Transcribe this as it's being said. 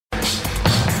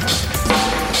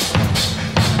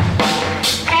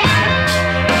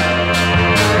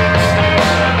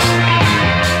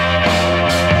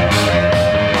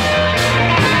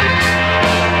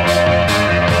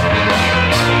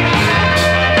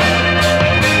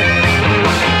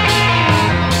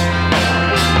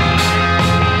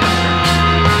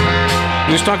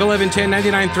News Talk 1110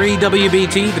 99.3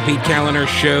 WBT, the Pete Kaliner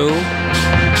Show.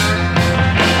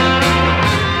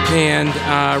 And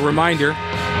reminder,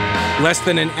 less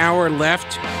than an hour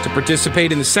left to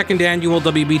participate in the second annual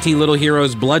WBT Little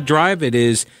Heroes Blood Drive. It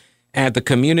is at the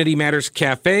Community Matters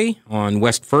Cafe on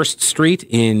West 1st Street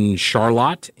in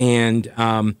Charlotte. And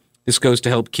this goes to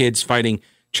help kids fighting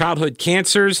childhood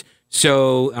cancers.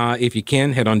 So if you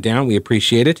can, head on down. We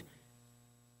appreciate it.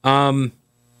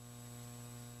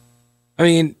 I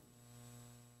mean,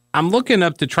 I'm looking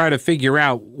up to try to figure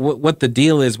out what the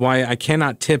deal is, why I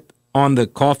cannot tip on the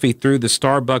coffee through the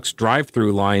Starbucks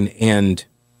drive-through line. And,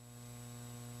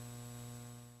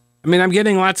 I mean, I'm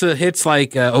getting lots of hits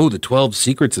like, the 12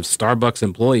 secrets of Starbucks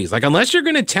employees. Like, unless you're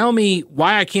going to tell me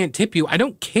why I can't tip you, I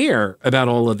don't care about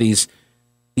all of these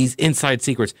inside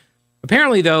secrets.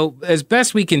 Apparently, though, as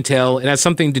best we can tell, it has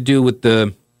something to do with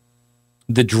the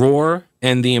drawer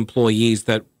and the employees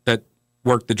that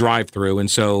work the drive-through.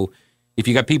 And so if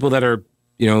you got people that are,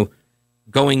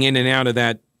 going in and out of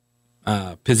that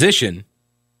position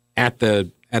at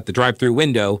the drive-through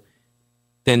window,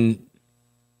 then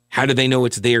how do they know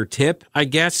it's their tip, I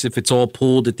guess, if it's all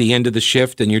pulled at the end of the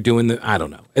shift and you're doing I don't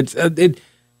know. I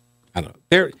don't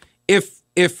know.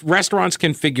 If restaurants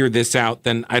can figure this out,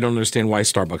 then I don't understand why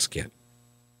Starbucks can't.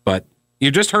 But you're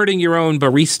just hurting your own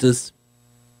baristas.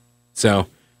 So,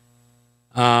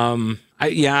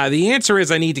 the answer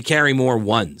is I need to carry more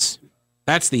ones.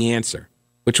 That's the answer,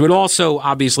 which would also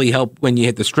obviously help when you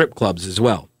hit the strip clubs as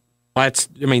well.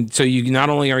 So you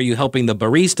not only are you helping the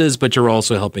baristas, but you're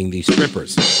also helping the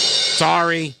strippers.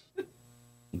 Sorry.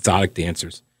 Exotic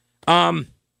dancers.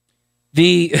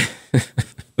 The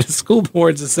School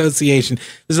Boards Association.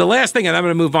 This is the last thing, and I'm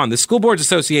going to move on. The School Boards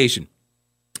Association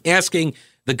asking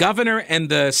the governor and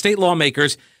the state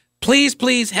lawmakers,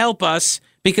 please help us,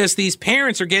 because these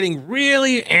parents are getting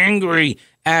really angry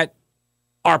at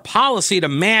our policy to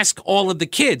mask all of the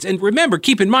kids. And remember,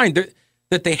 keep in mind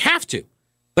that they have to.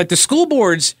 But the school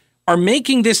boards are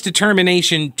making this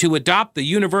determination to adopt the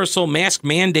universal mask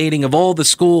mandating of all the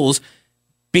schools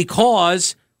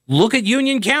because, look at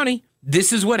Union County.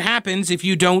 This is what happens if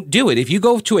you don't do it. If you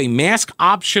go to a mask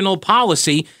optional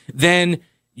policy, then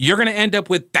you're going to end up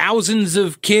with thousands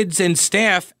of kids and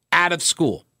staff out of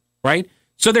school, right?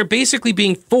 So they're basically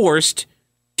being forced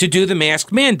to do the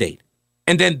mask mandate.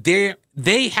 And then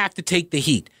they have to take the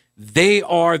heat. They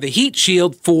are the heat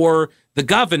shield for the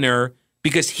governor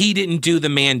because he didn't do the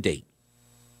mandate.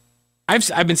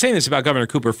 I've been saying this about Governor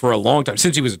Cooper for a long time,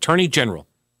 since he was Attorney General.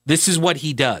 This is what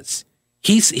he does.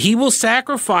 He will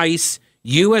sacrifice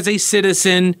you as a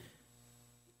citizen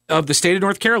of the state of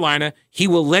North Carolina. He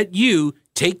will let you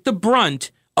take the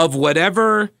brunt of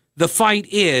whatever the fight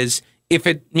is if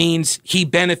it means he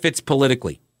benefits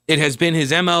politically. It has been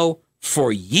his MO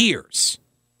for years.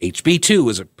 HB 2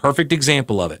 is a perfect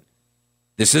example of it.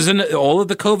 This isn't all of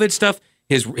the COVID stuff.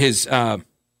 His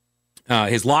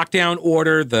lockdown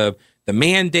order, the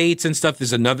mandates and stuff.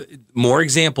 There's more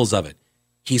examples of it.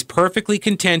 He's perfectly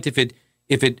content if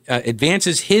it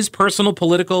advances his personal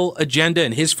political agenda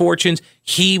and his fortunes,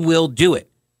 he will do it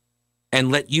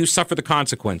and let you suffer the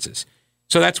consequences.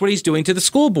 So that's what he's doing to the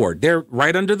school board. They're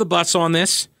right under the bus on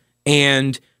this,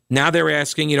 and now they're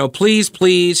asking,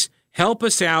 please help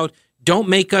us out. Don't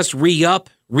make us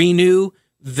renew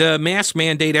the mask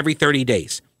mandate every 30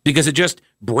 days because it just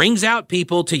brings out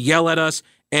people to yell at us,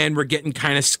 and we're getting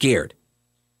kind of scared.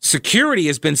 Security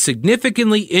has been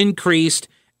significantly increased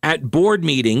at board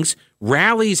meetings.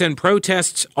 Rallies and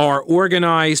protests are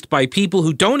organized by people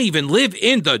who don't even live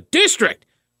in the district.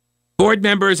 Board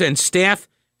members and staff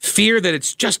fear that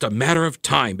it's just a matter of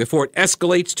time before it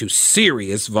escalates to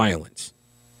serious violence.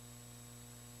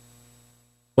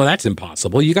 Well, that's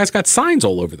impossible. You guys got signs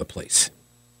all over the place.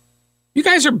 You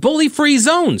guys are bully-free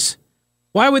zones.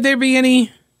 Why would there be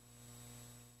any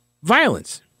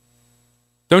violence?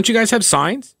 Don't you guys have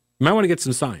signs? You might want to get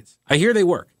some signs. I hear they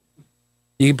work.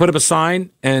 You can put up a sign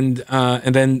and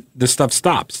then the stuff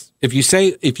stops. If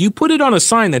you put it on a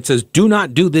sign that says "Do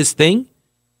not do this thing,"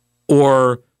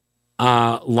 or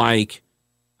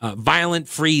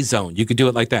violent-free zone, you could do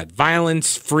it like that.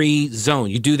 Violence-free zone.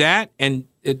 You do that, and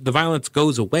the violence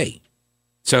goes away.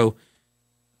 So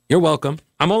you're welcome.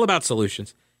 I'm all about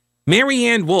solutions. Mary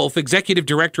Ann Wolf, Executive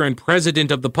Director and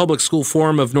President of the Public School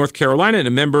Forum of North Carolina and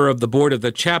a member of the board of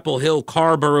the Chapel Hill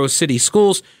Carrboro City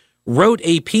Schools, wrote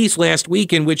a piece last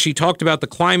week in which she talked about the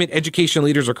climate education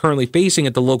leaders are currently facing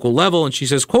at the local level. And she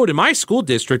says, quote, "In my school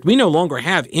district, we no longer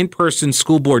have in-person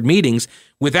school board meetings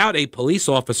without a police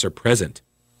officer present."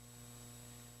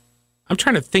 I'm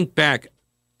trying to think back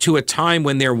to a time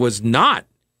when there was not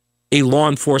a law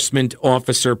enforcement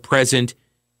officer present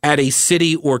at a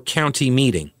city or county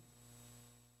meeting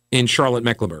in Charlotte,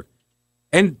 Mecklenburg.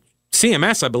 And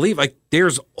CMS, I believe, like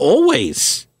there's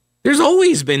always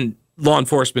been law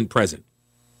enforcement present.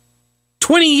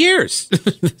 20 years.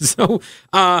 So,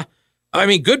 I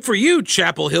mean, good for you,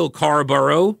 Chapel Hill,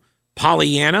 Carrboro,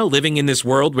 Pollyanna, living in this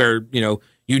world where,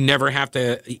 you never have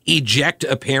to eject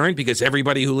a parent because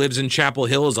everybody who lives in Chapel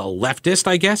Hill is a leftist,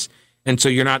 I guess. And so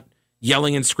you're not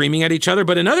yelling and screaming at each other.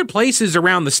 But in other places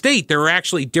around the state, there are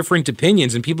actually different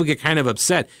opinions and people get kind of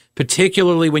upset,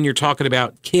 particularly when you're talking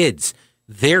about kids,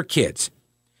 their kids.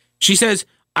 She says,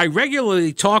 I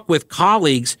regularly talk with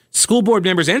colleagues, school board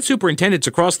members, and superintendents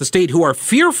across the state who are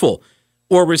fearful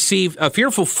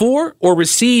for or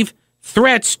receive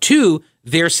threats to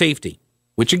their safety,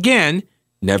 which again,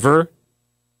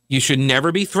 you should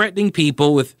never be threatening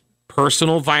people with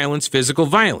personal violence, physical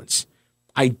violence.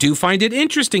 I do find it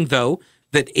interesting, though,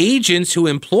 that agents who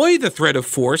employ the threat of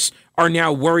force are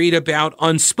now worried about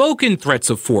unspoken threats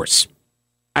of force.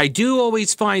 I do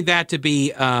always find that to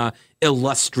be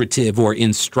illustrative or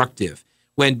instructive.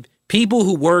 When people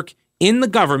who work in the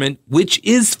government, which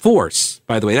is force,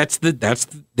 by the way, that's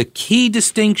the key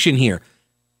distinction here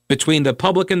between the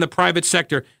public and the private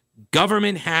sector.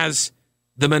 Government has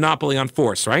the monopoly on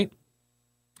force, right?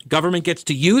 Government gets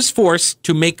to use force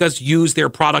to make us use their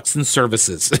products and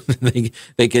services.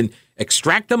 They can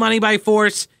extract the money by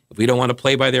force. If we don't want to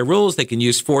play by their rules, they can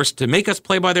use force to make us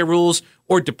play by their rules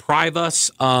or deprive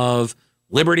us of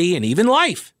liberty and even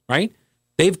life, right?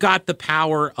 They've got the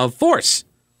power of force.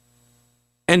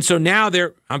 And so now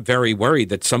I'm very worried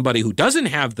that somebody who doesn't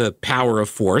have the power of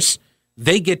force,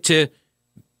 they get to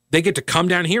come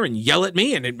down here and yell at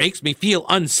me, and it makes me feel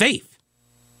unsafe.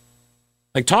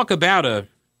 Like, talk about a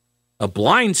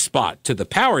blind spot to the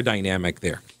power dynamic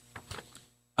there.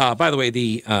 By the way,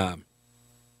 the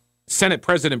Senate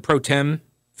President Pro Tem,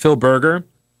 Phil Berger,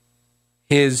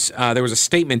 there was a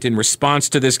statement in response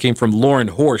to this, came from Lauren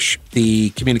Horsch,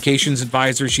 the communications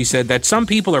advisor. She said that some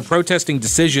people are protesting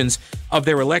decisions of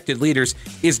their elected leaders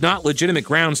is not legitimate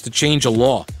grounds to change a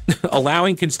law.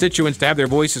 Allowing constituents to have their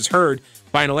voices heard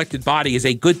by an elected body is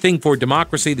a good thing for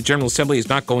democracy. The General Assembly is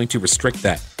not going to restrict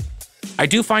that. I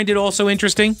do find it also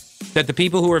interesting that the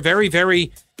people who are very,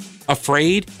 very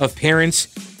afraid of parents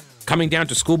coming down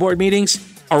to school board meetings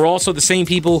are also the same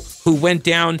people who went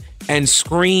down and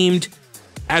screamed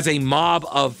as a mob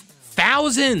of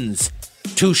thousands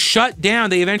to shut down.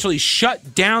 They eventually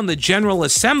shut down the General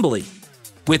Assembly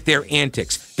with their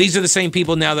antics. These are the same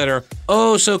people now that are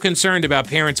so concerned about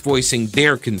parents voicing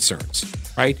their concerns,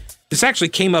 right? This actually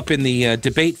came up in the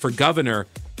debate for governor.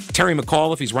 Terry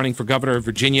McAuliffe, he's running for governor of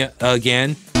Virginia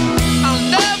again.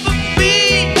 I'll never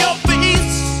be your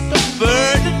beast of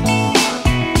burden.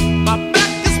 My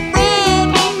back is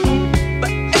broad,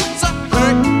 but it's a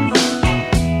hurt.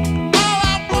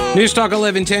 News Talk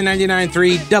 1110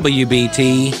 99.3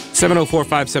 WBT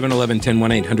 704-571-1110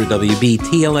 1-800 WBT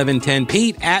 1110.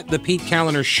 Pete at the Pete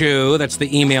Kaliner Show. That's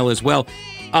the email as well.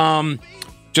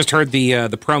 Just heard the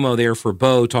promo there for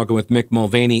Bo talking with Mick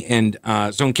Mulvaney, and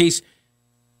so in case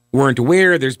weren't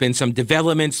aware, there's been some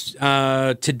developments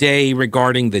today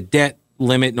regarding the debt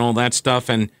limit and all that stuff,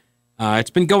 and it's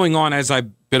been going on as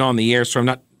I've been on the air, so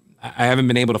I haven't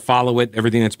been able to follow it,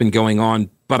 everything that's been going on.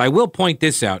 But I will point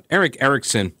this out. Eric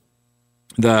Erickson,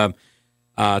 the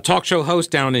talk show host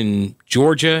down in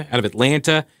Georgia, out of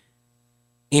Atlanta,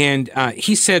 and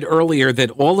he said earlier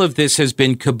that all of this has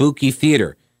been kabuki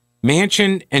theater.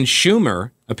 Manchin and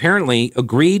Schumer apparently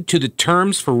agreed to the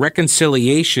terms for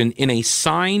reconciliation in a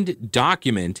signed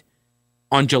document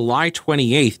on July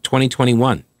 28th,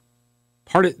 2021.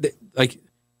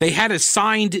 They had a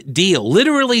signed deal,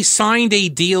 literally signed a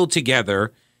deal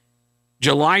together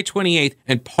July 28th,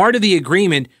 and part of the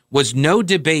agreement was no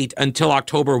debate until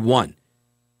October 1.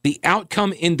 The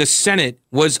outcome in the Senate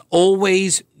was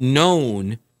always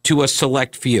known to a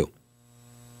select few.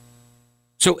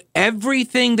 So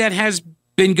everything that has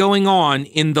been going on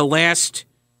in the last,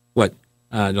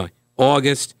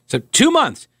 August, so 2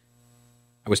 months,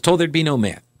 I was told there'd be no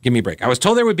math. Give me a break. I was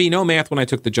told there would be no math when I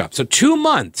took the job. So 2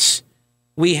 months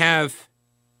we have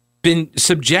been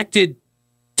subjected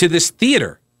to this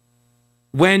theater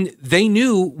when they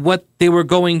knew what they were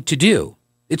going to do.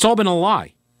 It's all been a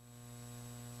lie.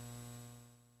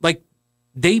 Like,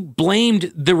 they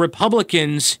blamed the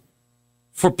Republicans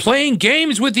for playing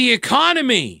games with the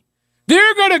economy.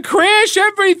 They're going to crash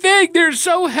everything. They're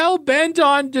so hell-bent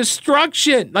on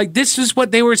destruction. Like, this is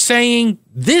what they were saying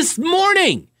this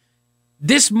morning.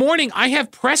 This morning, I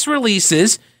have press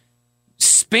releases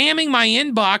spamming my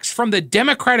inbox from the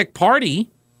Democratic Party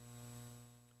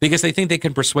because they think they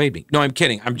can persuade me. No, I'm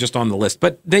kidding. I'm just on the list.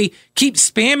 But they keep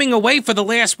spamming away for the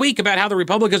last week about how the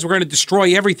Republicans were going to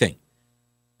destroy everything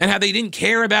and how they didn't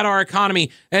care about our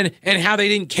economy and how they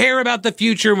didn't care about the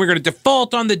future and we're going to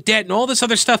default on the debt and all this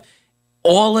other stuff.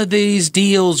 All of these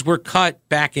deals were cut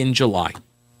back in July.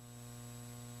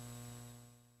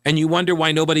 And you wonder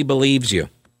why nobody believes you.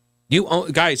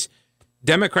 Guys,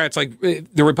 Democrats, like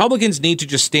the Republicans need to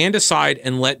just stand aside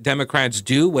and let Democrats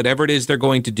do whatever it is they're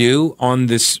going to do on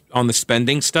the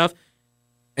spending stuff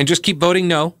and just keep voting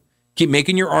no. Keep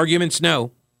making your arguments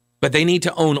no. But they need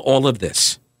to own all of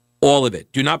this. All of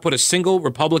it. Do not put a single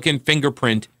Republican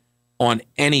fingerprint on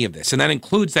any of this. And that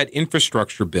includes that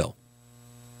infrastructure bill.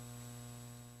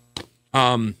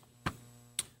 I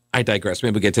digress.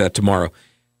 Maybe we'll get to that tomorrow.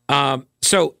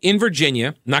 So in Virginia,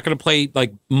 I'm not going to play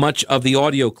like much of the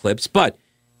audio clips, but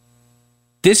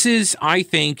this is, I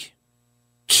think,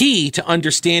 key to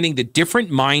understanding the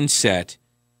different mindset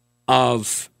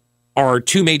of our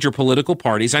two major political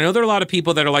parties. I know there are a lot of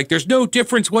people that are like, there's no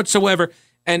difference whatsoever.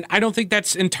 And I don't think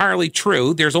that's entirely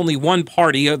true. There's only one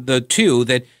party of the two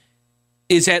that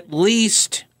is at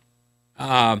least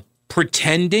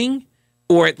pretending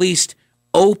or at least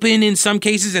open in some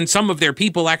cases, and some of their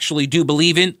people actually do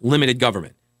believe in limited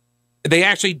government. They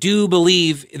actually do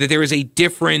believe that there is a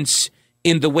difference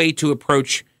in the way to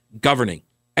approach governing,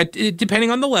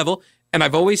 depending on the level. And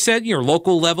I've always said, your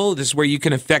local level, this is where you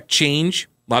can affect change.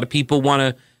 A lot of people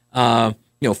want to,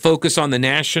 focus on the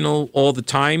national all the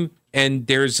time, and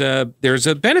there's a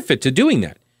benefit to doing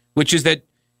that, which is that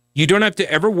you don't have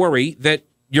to ever worry that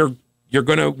you're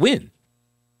going to win,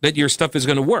 that your stuff is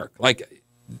going to work.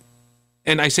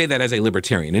 And I say that as a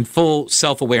libertarian in full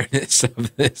self-awareness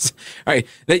of this, all right,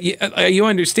 that you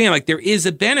understand, like, there is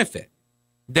a benefit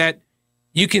that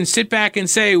you can sit back and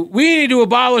say, we need to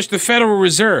abolish the Federal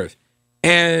Reserve.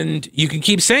 And you can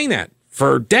keep saying that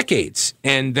for decades,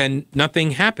 and then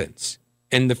nothing happens,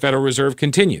 and the Federal Reserve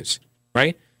continues,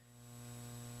 right?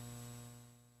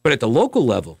 But at the local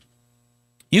level,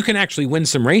 you can actually win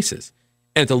some races.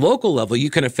 And at the local level, you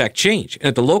can affect change. And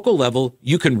at the local level,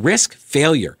 you can risk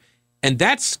failure. And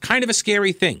that's kind of a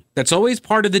scary thing. That's always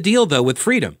part of the deal, though, with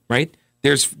freedom, right?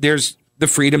 There's the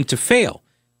freedom to fail.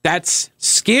 That's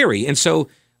scary. And so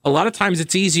a lot of times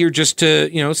it's easier just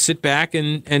to, sit back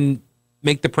and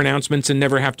make the pronouncements and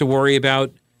never have to worry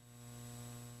about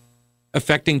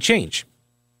affecting change.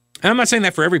 And I'm not saying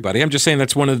that for everybody. I'm just saying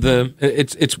that's one of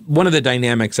it's one of the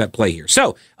dynamics at play here.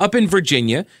 So up in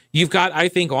Virginia, you've got, I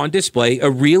think, on display a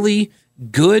really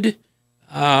good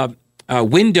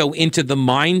window into the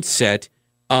mindset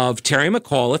of Terry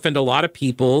McAuliffe and a lot of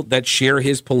people that share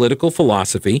his political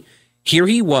philosophy. Here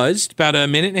he was, about a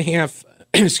minute and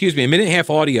a half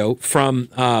audio from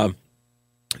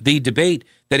the debate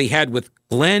that he had with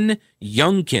Glenn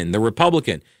Youngkin, the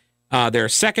Republican. Their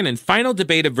second and final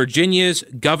debate of Virginia's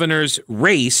governor's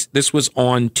race. This was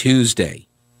on Tuesday.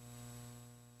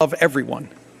 To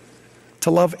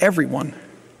love everyone.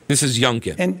 This is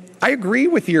Youngkin. And I agree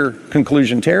with your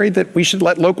conclusion, Terry, that we should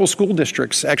let local school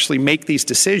districts actually make these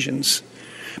decisions.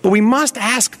 But we must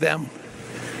ask them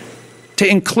to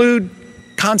include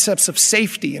concepts of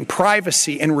safety and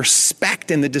privacy and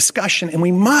respect in the discussion. And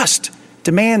we must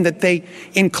demand that they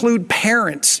include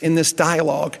parents in this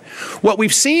dialogue. What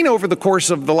we've seen over the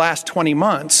course of the last 20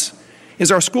 months is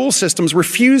our school systems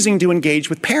refusing to engage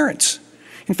with parents.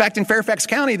 In fact, in Fairfax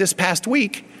County this past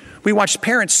week, we watched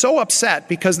parents so upset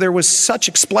because there was such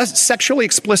sexually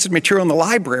explicit material in the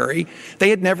library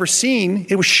they had never seen.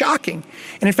 It was shocking.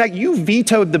 And in fact, you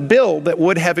vetoed the bill that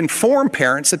would have informed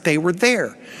parents that they were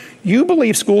there. You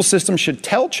believe school systems should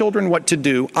tell children what to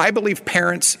do. I believe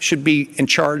parents should be in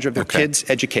charge of their kids'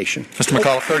 education. Mr.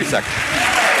 McAuliffe, 30 seconds.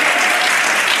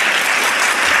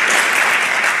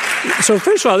 So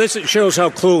first of all, this shows how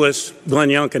clueless Glenn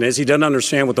Youngkin is. He doesn't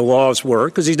understand what the laws were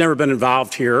because he's never been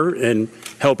involved here in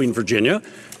helping Virginia.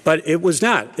 But it was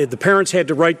not. The parents had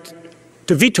the right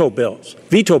to veto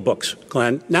books,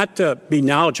 Glenn, not to be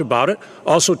knowledgeable about it,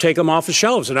 also take them off the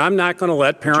shelves. And I'm not going to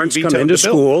let parents come into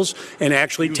schools and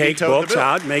actually take books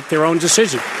out and make their own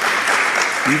decision.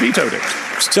 You vetoed it.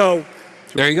 So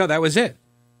there you go. That was it.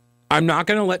 I'm not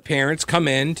going to let parents come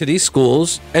into these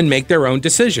schools and make their own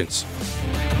decisions.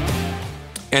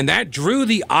 And that drew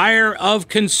the ire of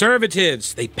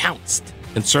conservatives. They pounced.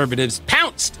 Conservatives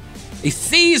pounced. They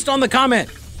seized on the comment.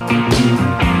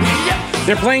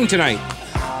 They're playing tonight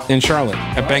in Charlotte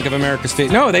at Bank of America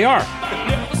State. No, they are.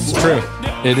 It's true.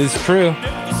 It is true.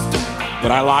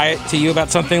 Would I lie to you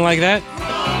about something like that?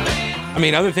 I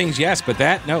mean, other things, yes, but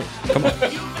that, no. Come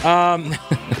on.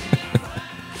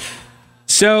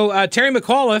 So Terry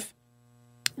McAuliffe,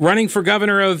 running for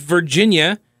governor of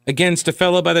Virginia, against a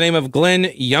fellow by the name of Glenn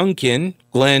Youngkin.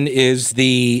 Glenn is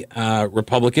the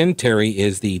Republican. Terry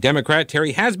is the Democrat.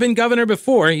 Terry has been governor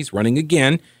before. He's running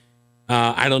again.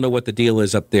 I don't know what the deal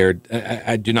is up there.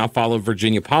 I do not follow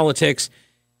Virginia politics.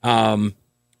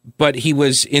 But he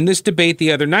was in this debate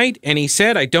the other night, and he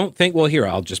said, I don't think, well, here,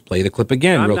 I'll just play the clip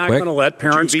again real quick. I'm not going to let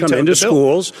parents come into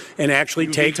schools and actually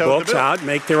take books out,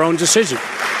 make their own decision.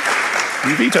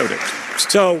 You vetoed it.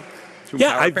 So,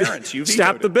 yeah, I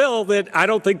stopped the bill that I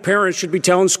don't think parents should be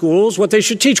telling schools what they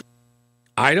should teach.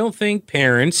 I don't think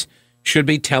parents should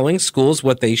be telling schools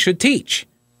what they should teach.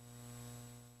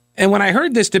 And when I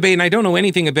heard this debate, and I don't know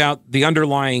anything about the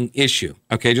underlying issue,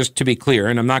 okay, just to be clear,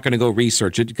 and I'm not going to go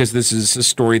research it because this is a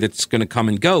story that's going to come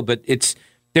and go, but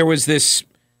there was this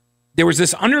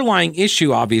underlying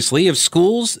issue, obviously, of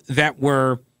schools that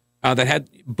were that had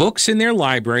books in their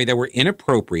library that were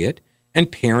inappropriate,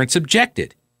 and parents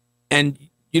objected. And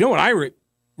you know what I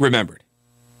remembered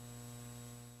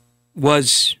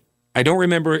was, I don't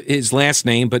remember his last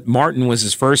name, but Martin was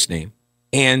his first name,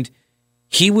 and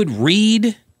he would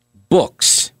read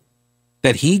books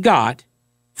that he got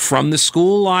from the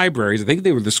school libraries. I think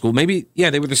they were the school, they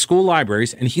were the school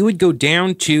libraries. And he would go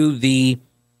down to the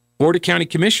Board of County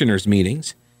Commissioners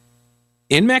meetings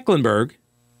in Mecklenburg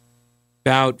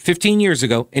about 15 years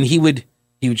ago. And he would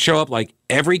show up like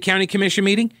every county commission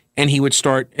meeting. And he would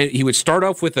start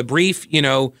off with a brief,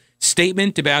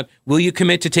 statement about, will you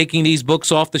commit to taking these books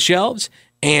off the shelves?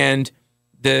 And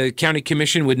the county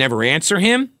commission would never answer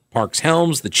him. Parks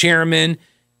Helms, the chairman.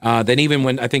 Then even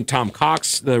when I think Tom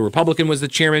Cox, the Republican, was the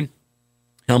chairman,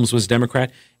 Helms was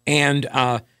Democrat, and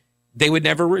they would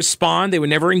never respond. They would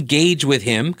never engage with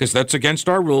him because that's against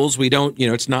our rules. We don't,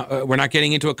 it's not. We're not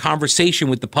getting into a conversation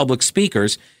with the public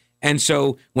speakers. And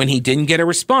so when he didn't get a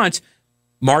response,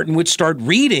 Martin would start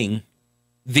reading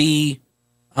the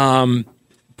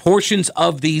portions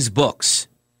of these books,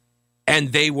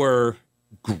 and they were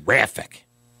graphic,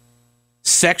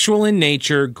 sexual in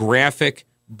nature, graphic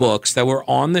books that were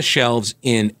on the shelves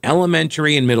in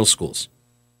elementary and middle schools,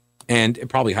 and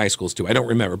probably high schools too. I don't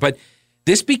remember, but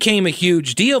this became a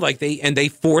huge deal. They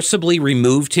forcibly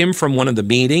removed him from one of the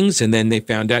meetings, and then they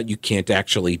found out you can't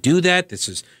actually do that. This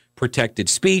is protected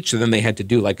speech. So then they had to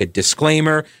do like a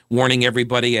disclaimer warning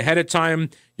everybody ahead of time.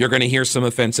 You're going to hear some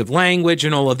offensive language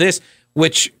and all of this,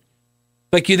 which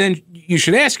you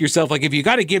should ask yourself, like, if you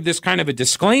got to give this kind of a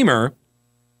disclaimer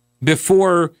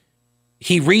before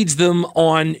he reads them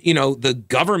on, the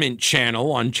government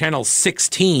channel, on channel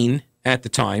 16 at the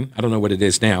time. I don't know what it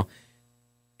is now.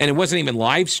 And it wasn't even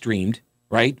live streamed,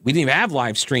 right? We didn't even have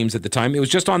live streams at the time. It was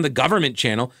just on the government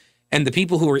channel. And the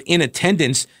people who were in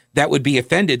attendance that would be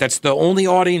offended, that's the only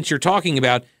audience you're talking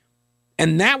about.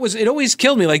 And it always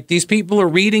killed me. Like, these people are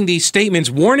reading these statements,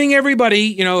 warning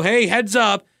everybody, hey, heads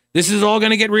up, this is all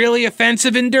going to get really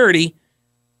offensive and dirty.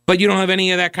 But you don't have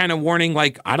any of that kind of warning,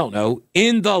 like, I don't know,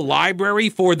 in the library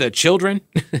for the children.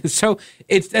 So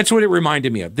that's what it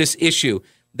reminded me of, this issue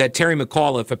that Terry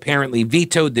McAuliffe apparently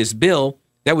vetoed this bill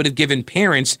that would have given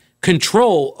parents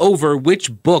control over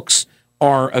which books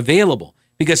are available.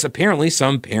 Because apparently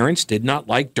some parents did not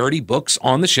like dirty books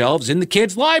on the shelves in the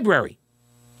kids' library.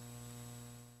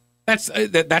 That's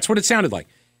what it sounded like.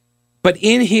 But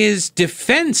in his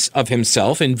defense of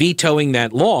himself in vetoing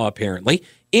that law, apparently,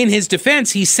 in his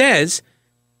defense, he says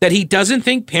that he doesn't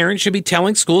think parents should be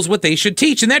telling schools what they should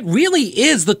teach. And that really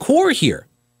is the core here.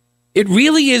 It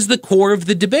really is the core of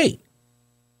the debate.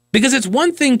 Because it's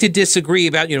one thing to disagree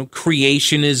about,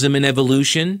 creationism and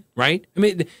evolution, right? I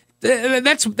mean,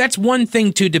 that's one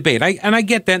thing to debate. I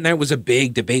get that, and that was a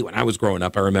big debate when I was growing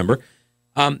up, I remember.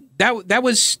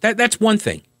 That's one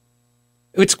thing.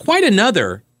 It's quite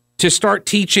another to start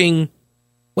teaching,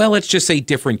 well, let's just say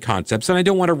different concepts. And I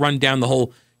don't want to run down the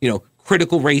whole,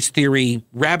 critical race theory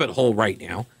rabbit hole right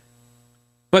now.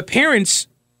 But parents,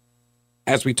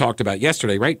 as we talked about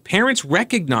yesterday, right? Parents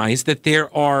recognize that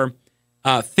there are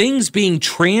things being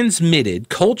transmitted,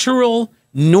 cultural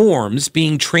norms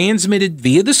being transmitted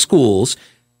via the schools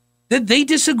that they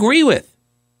disagree with.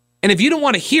 And if you don't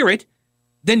want to hear it,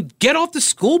 then get off the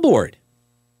school board.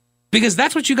 Because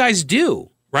that's what you guys do,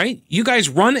 right? You guys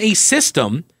run a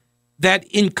system that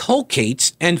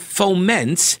inculcates and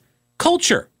foments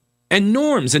culture and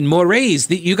norms and mores.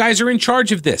 That you guys are in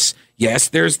charge of this. Yes,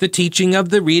 there's the teaching of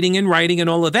the reading and writing and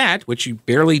all of that, which you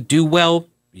barely do well.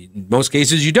 In most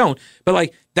cases, you don't.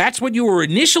 But that's what you were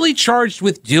initially charged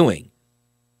with doing.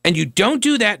 And you don't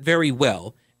do that very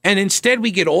well. And instead,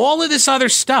 we get all of this other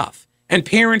stuff. And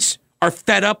parents are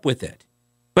fed up with it.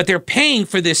 But they're paying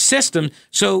for this system,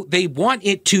 so they want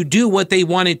it to do what they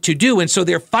want it to do. And so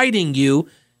they're fighting you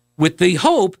with the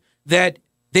hope that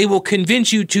they will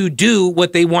convince you to do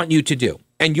what they want you to do.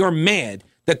 And you're mad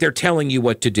that they're telling you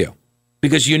what to do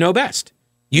because you know best.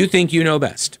 You think you know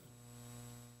best.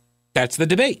 That's the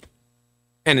debate.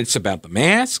 And it's about the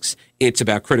masks. It's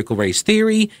about critical race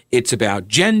theory. It's about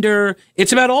gender.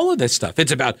 It's about all of this stuff.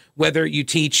 It's about whether you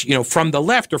teach, from the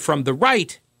left or from the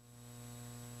right.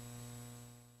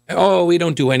 Oh, we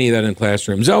don't do any of that in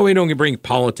classrooms. Oh, we don't bring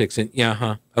politics in.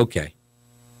 Yeah, okay.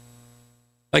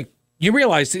 Like, you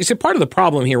realize, part of the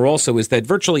problem here also is that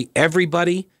virtually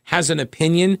everybody has an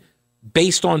opinion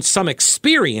based on some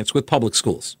experience with public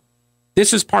schools.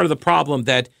 This is part of the problem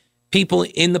that people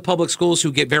in the public schools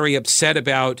who get very upset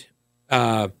about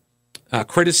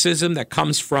criticism that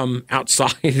comes from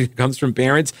outside, comes from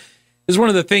parents, is one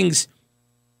of the things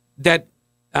that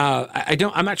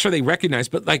I'm not sure they recognize,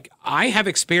 but like I have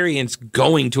experience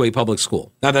going to a public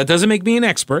school. Now that doesn't make me an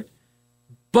expert,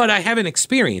 but I have an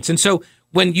experience. And so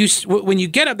when you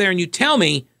get up there and you tell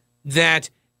me that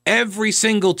every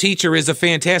single teacher is a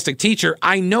fantastic teacher,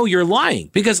 I know you're lying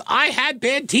because I had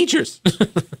bad teachers,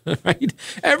 right?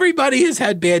 Everybody has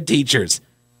had bad teachers.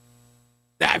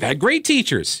 I've had great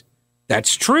teachers.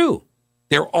 That's true.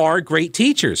 There are great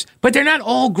teachers, but they're not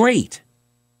all great.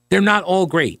 They're not all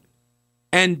great.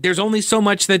 And there's only so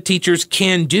much that teachers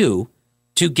can do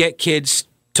to get kids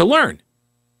to learn.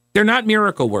 They're not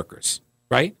miracle workers,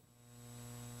 right?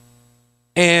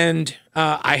 And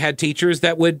I had teachers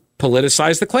that would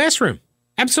politicize the classroom.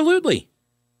 Absolutely.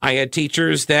 I had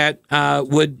teachers that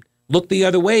would look the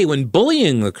other way when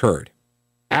bullying occurred.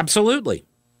 Absolutely.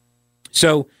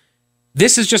 So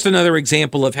this is just another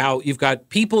example of how you've got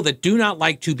people that do not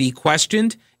like to be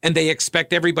questioned, and they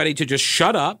expect everybody to just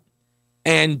shut up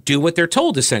and do what they're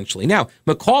told, essentially. Now,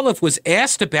 McAuliffe was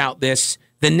asked about this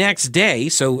the next day,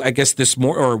 so I guess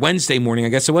or Wednesday morning, I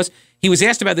guess it was. He was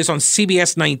asked about this on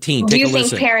CBS 19. Do you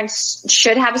think parents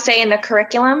should have a say in the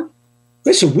curriculum?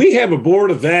 Listen, we have a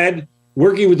board of ed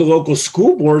working with the local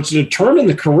school boards to determine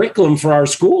the curriculum for our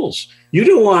schools. You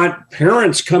don't want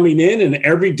parents coming in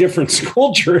every different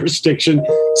school jurisdiction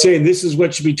saying this is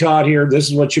what should be taught here, this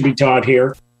is what should be taught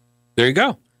here. There you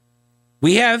go.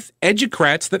 We have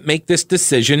educrats that make this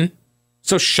decision,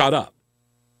 so shut up.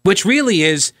 Which really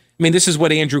is, this is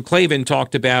what Andrew Clavin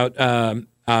talked about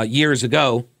years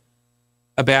ago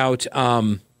about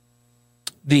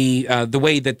the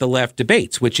way that the left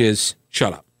debates, which is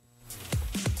shut up.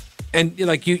 And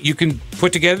like you can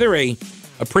put together a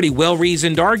pretty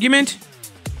well-reasoned argument,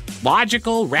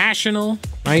 logical, rational,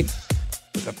 right?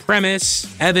 With a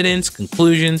premise, evidence,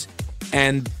 conclusions,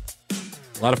 and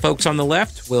a lot of folks on the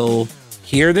left will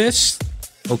hear this,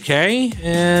 okay,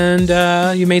 and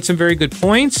you made some very good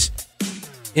points.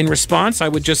 In response, I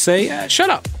would just say, shut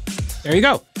up. There you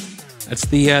go. That's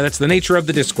the nature of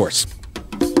the discourse.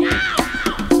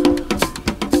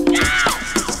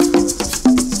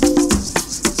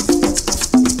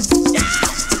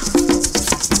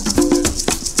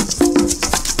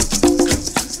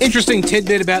 Interesting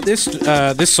tidbit about this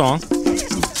song.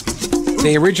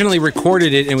 They originally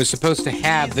recorded it and was supposed to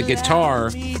have the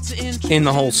guitar in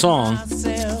the whole song,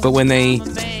 but when they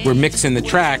were mixing the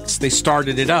tracks, they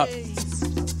started it up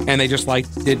and they just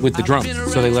did with the drums,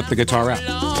 so they left the guitar out.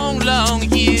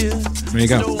 There you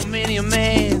go.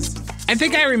 I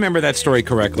think I remember that story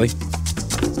correctly.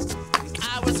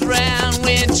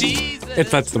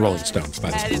 If that's the Rolling Stones,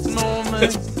 by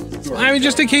the way.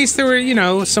 Just in case there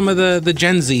were, some of the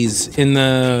Gen Zs in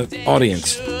the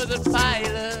audience.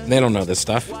 They don't know this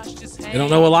stuff. They don't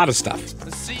know a lot of stuff.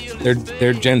 They're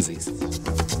Gen Zs.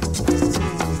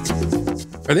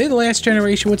 Are they the last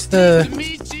generation?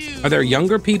 Are there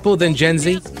younger people than Gen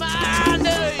Z?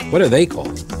 What are they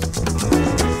called?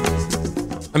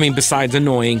 Besides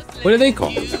annoying, what are they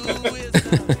called?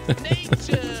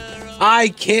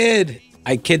 I kid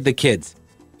the kids.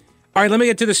 All right, let me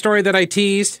get to the story that I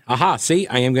teased. Aha, see,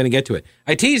 I am going to get to it.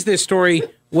 I teased this story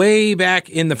way back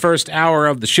in the first hour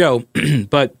of the show,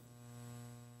 but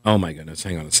oh my goodness,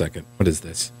 hang on a second. What is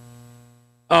this?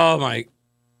 All right,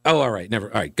 all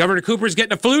right. Governor Cooper's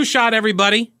getting a flu shot,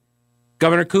 everybody.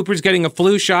 Governor Cooper's getting a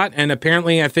flu shot, and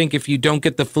apparently I think if you don't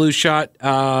get the flu shot,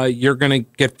 you're going to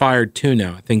get fired too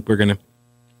now. I think we're going to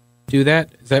do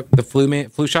that. Is that the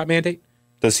flu shot mandate?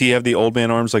 Does he have the old man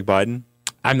arms like Biden?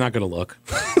 I'm not going to look.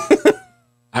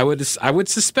 I would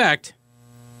suspect.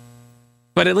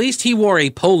 But at least he wore a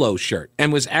polo shirt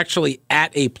and was actually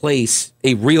at a place,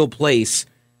 a real place,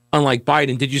 unlike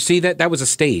Biden. Did you see that? That was a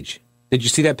stage. Did you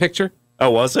see that picture? Oh,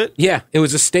 was it? Yeah, it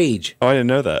was a stage. Oh, I didn't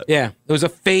know that. Yeah, it was a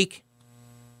fake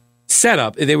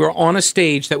setup. They were on a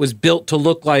stage that was built to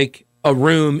look like a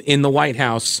room in the White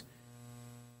House,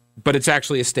 but it's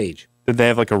actually a stage. Did they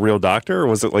have like a real doctor, or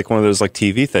was it like one of those like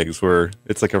TV things where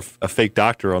it's like a fake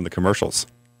doctor on the commercials?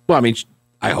 Well, I mean,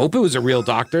 I hope it was a real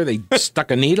doctor. They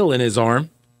stuck a needle in his arm.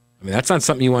 I mean, that's not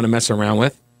something you want to mess around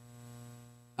with.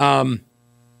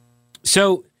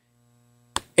 So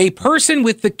a person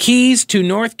with the keys to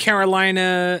North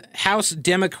Carolina House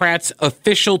Democrats'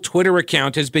 official Twitter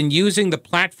account has been using the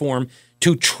platform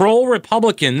to troll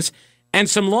Republicans, and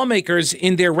some lawmakers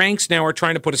in their ranks now are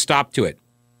trying to put a stop to it.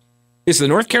 This is the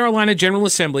North Carolina General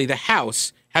Assembly. The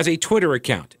House has a Twitter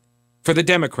account for the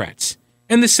Democrats,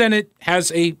 and the Senate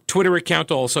has a Twitter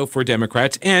account also for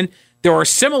Democrats, and there are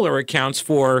similar accounts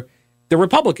for the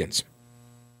Republicans.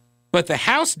 But the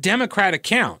House Democrat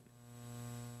account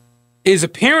is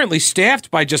apparently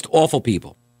staffed by just awful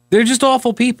people. They're just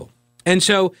awful people. And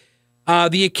so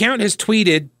the account has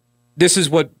tweeted, this is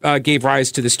what gave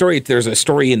rise to the story. There's a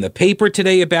story in the paper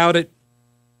today about it.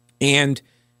 And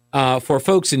for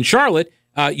folks in Charlotte,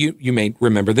 you may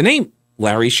remember the name,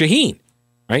 Larry Shaheen,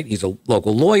 right? He's a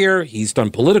local lawyer. He's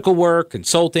done political work,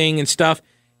 consulting and stuff.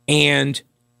 And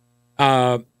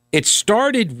it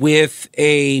started with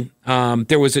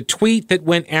there was a tweet that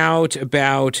went out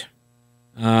about,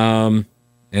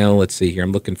 let's see here.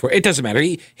 I'm looking for, it doesn't matter.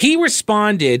 He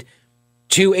responded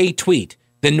to a tweet.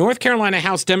 The North Carolina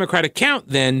House Democrat account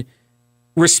then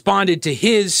responded to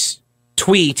his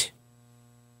tweet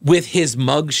with his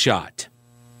mugshot.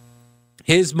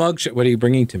 His mugshot. What are you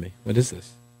bringing to me? What is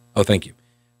this? Oh, thank you.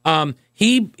 I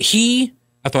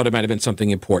thought it might have been something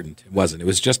important. It wasn't. It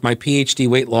was just my PhD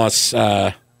weight loss,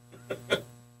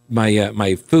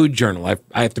 my food journal.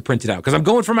 I have to print it out because I'm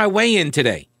going for my weigh-in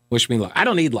today. Wish me luck. I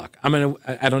don't need luck. I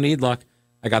don't need luck.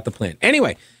 I got the plan.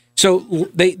 Anyway, so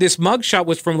this mugshot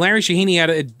was from Larry Shaheen. He had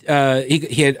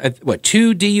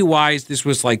 2 DUIs. This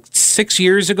was like 6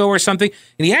 years ago or something.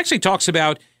 And he actually talks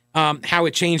about how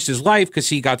it changed his life because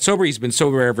he got sober. He's been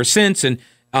sober ever since, and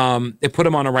it put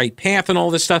him on a right path and all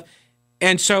this stuff.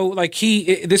 And so, like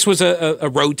this was a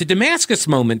road to Damascus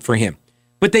moment for him.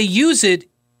 But they use it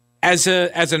as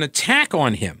an attack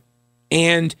on him.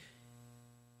 And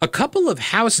a couple of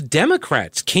House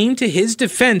Democrats came to his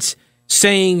defense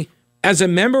saying, as a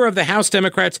member of the House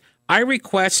Democrats, I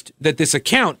request that this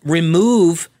account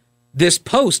remove this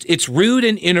post. It's rude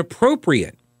and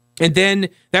inappropriate. And then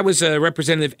that was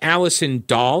Representative Allison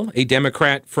Dahl, a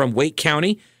Democrat from Wake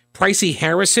County. Pricey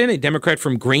Harrison, a Democrat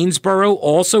from Greensboro,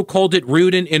 also called it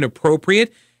rude and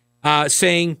inappropriate,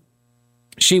 saying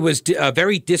she was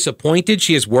very disappointed.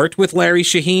 She has worked with Larry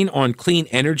Shaheen on clean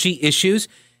energy issues,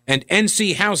 and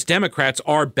NC House Democrats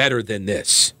are better than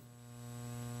this.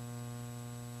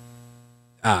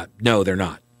 No, they're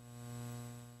not.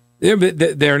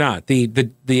 They're not.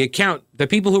 The account, the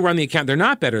people who run the account, they're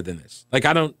not better than this. Like,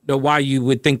 I don't know why you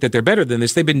would think that they're better than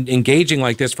this. They've been engaging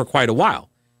like this for quite a while.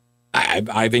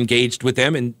 I've engaged with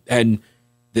them, and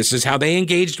this is how they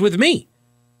engaged with me.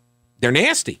 They're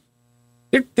nasty.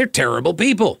 They're terrible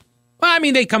people. Well, I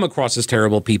mean, they come across as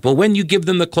terrible people when you give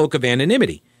them the cloak of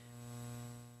anonymity.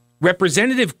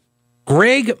 Representative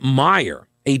Greg Meyer,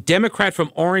 a Democrat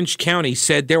from Orange County,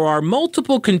 said there are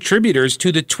multiple contributors to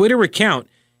the Twitter account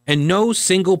and no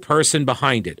single person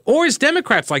behind it. Or as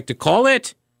Democrats like to call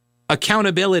it,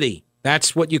 accountability.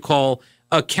 That's what you call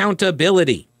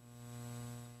accountability.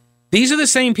 These are the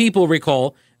same people,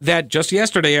 recall, that just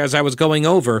yesterday as I was going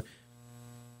over,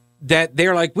 that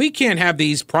they're like, we can't have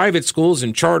these private schools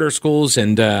and charter schools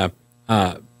and, well,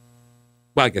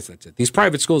 I guess that's it. These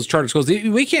private schools, charter schools,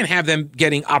 we can't have them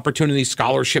getting opportunity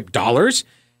scholarship dollars.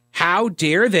 How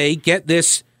dare they get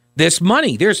this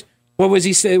money? What was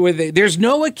he say? There's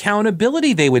no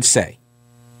accountability, they would say.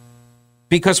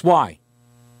 Because why?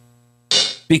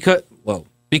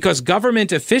 Because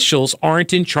government officials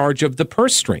aren't in charge of the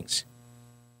purse strings,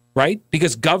 right?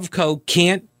 Because GovCo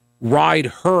can't ride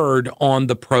herd on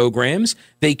the programs.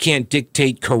 They can't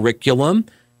dictate curriculum.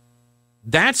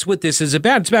 That's what this is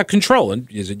about. It's about control, and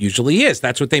as it usually is.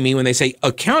 That's what they mean when they say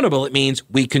accountable. It means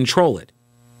we control it.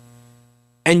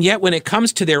 And yet when it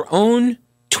comes to their own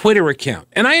Twitter account,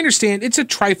 and I understand it's a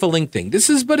trifling thing. This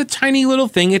is but a tiny little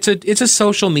thing. It's a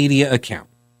social media account,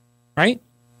 right?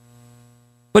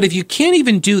 But if you can't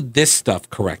even do this stuff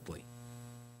correctly,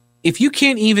 if you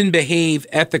can't even behave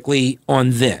ethically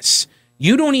on this,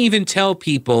 you don't even tell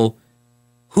people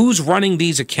who's running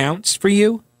these accounts for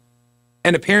you,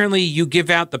 and apparently you give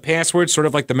out the passwords, sort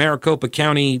of like the Maricopa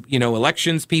County,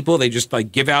 elections people. They just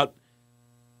like give out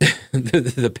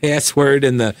the password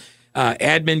and the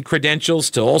admin credentials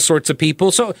to all sorts of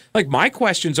people. So, like, my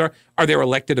questions are there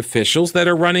elected officials that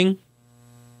are running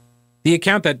the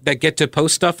account that get to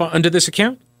post stuff under this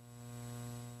account?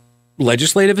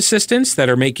 Legislative assistants that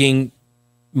are making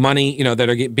money, that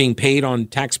are being paid on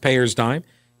taxpayers' dime?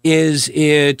 Is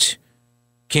it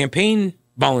campaign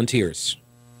volunteers?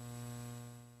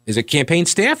 Is it campaign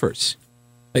staffers?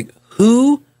 Like,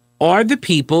 who are the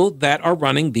people that are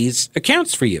running these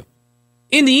accounts for you?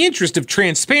 In the interest of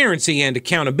transparency and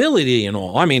accountability and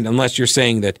all. I mean, unless you're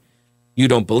saying that you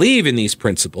don't believe in these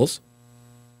principles.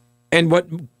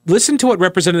 And listen to what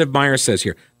Representative Meyer says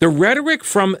here. The rhetoric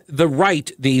from the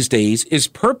right these days is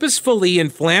purposefully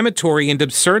inflammatory and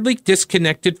absurdly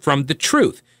disconnected from the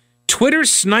truth. Twitter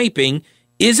sniping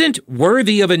isn't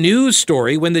worthy of a news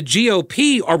story when the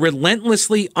GOP are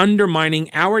relentlessly undermining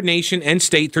our nation and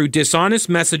state through dishonest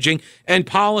messaging and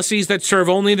policies that serve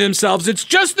only themselves. It's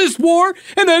just this war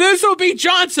and then SOB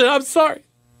Johnson. I'm sorry.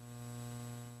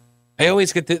 I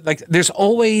always get there's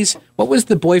always, what was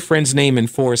the boyfriend's name in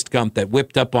Forrest Gump that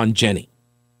whipped up on Jenny?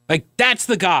 Like, that's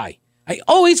the guy. I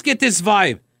always get this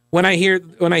vibe when I hear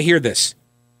this.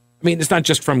 I mean, it's not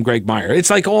just from Greg Meyer.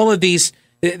 It's like all of these,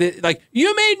 like,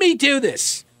 you made me do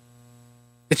this.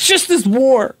 It's just this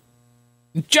war.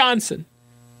 Johnson.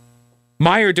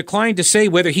 Meyer declined to say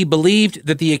whether he believed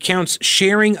that the account's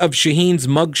sharing of Shaheen's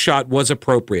mugshot was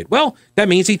appropriate. Well, that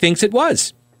means he thinks it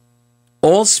was.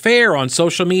 All's fair on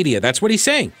social media. That's what he's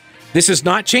saying. This is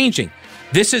not changing.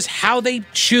 This is how they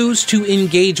choose to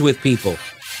engage with people.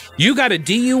 You got a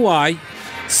DUI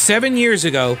 7 years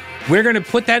ago. We're going to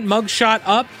put that mugshot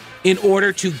up in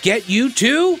order to get you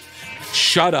to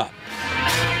shut up.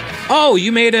 Oh,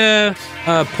 you made a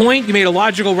point. You made a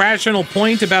logical, rational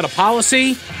point about a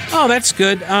policy. Oh, that's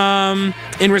good.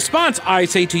 In response, I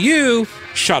say to you,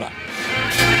 shut up.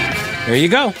 There you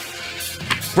go.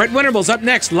 Brett Winterble's up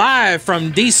next, live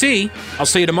from D.C. I'll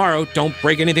see you tomorrow. Don't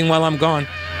break anything while I'm gone.